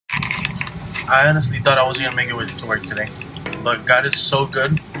I honestly thought I wasn't gonna make it to work today, but God is so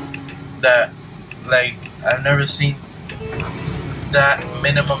good that, like, I've never seen that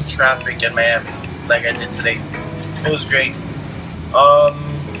minimum traffic in Miami like I did today. It was great.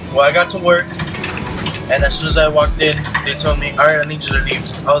 Well, I got to work, and as soon as I walked in, they told me, "Alright, I need you to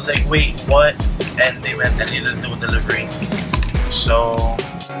leave." I was like, "Wait, what?" And they meant I needed to do a delivery. So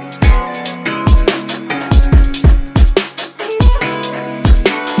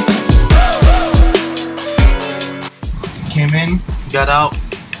came in, got out,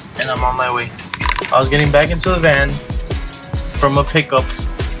 and I'm on my way. I was getting back into the van from a pickup,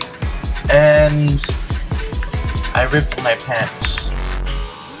 and I ripped my pants.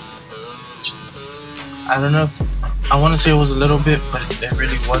 I don't know if I want to say it was a little bit, but it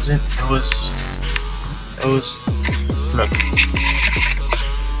really wasn't. It was look,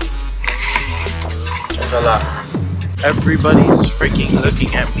 there's a lot. Everybody's freaking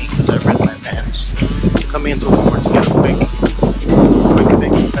looking at me because I ripped my pants. Coming into Walmart to get a quick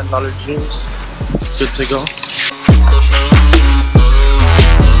fix, $10 jeans, good to go.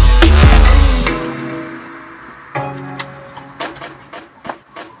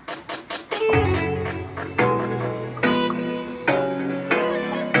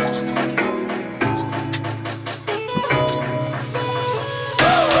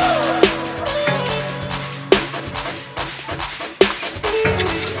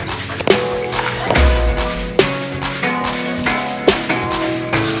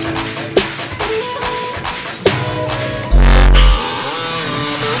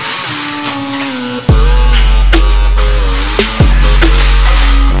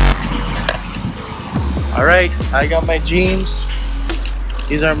 Alright, I got my jeans.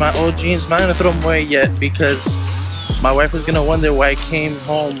 These are my old jeans. I'm not gonna throw them away yet because my wife was gonna wonder why I came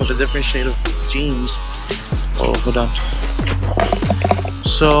home with a different shade of jeans. Oh, hold on.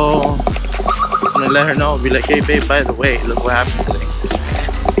 So I'm gonna let her know. Be like, "Hey babe, by the way, look what happened today."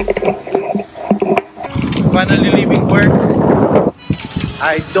 Finally leaving work.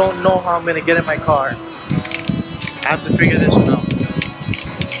 I don't know how I'm gonna get in my car. I have to figure this one out.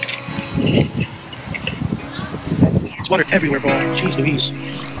 Water everywhere, bro. Jeez Louise.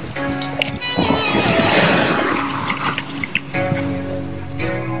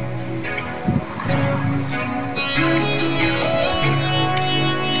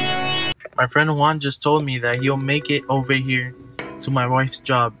 My friend Juan just told me that he'll make it over here to my wife's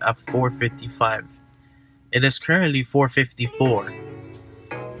job at 4:55. It is currently 4:54.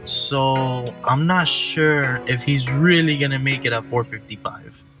 So I'm not sure if he's really gonna make it at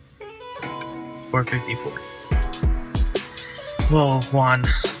 4:55. 4:54. Well, Juan,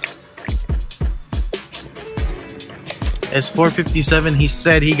 it's 4:57. He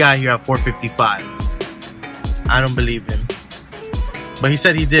said he got here at 4:55. I don't believe him, but he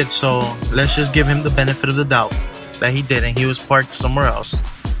said he did. So let's just give him the benefit of the doubt that he didn't. He was parked somewhere else.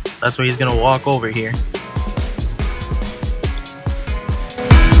 That's why he's gonna walk over here.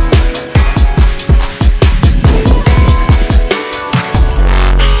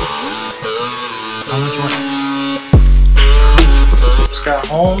 How much more? Got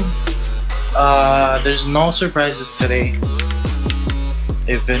home. There's no surprises today,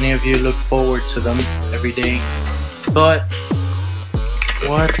 if any of you look forward to them every day, but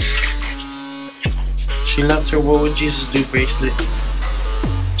what, she left her "What Would Jesus Do" bracelet.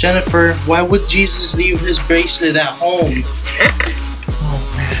 Jennifer, why would Jesus leave his bracelet at home? Oh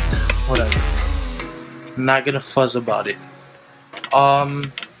man, whatever, I'm not gonna fuzz about it.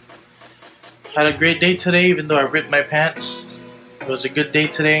 Had a great day today, even though I ripped my pants. It was a good day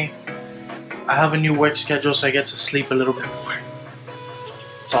today. I have a new work schedule, so I get to sleep a little bit more.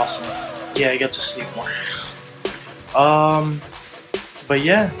 It's awesome. Yeah, I get to sleep more. But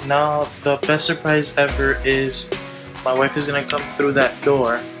yeah, now the best surprise ever is my wife is gonna come through that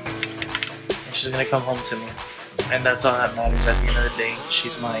door and she's gonna come home to me. And that's all that matters at the end of the day.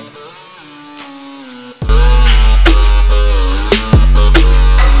 She's mine.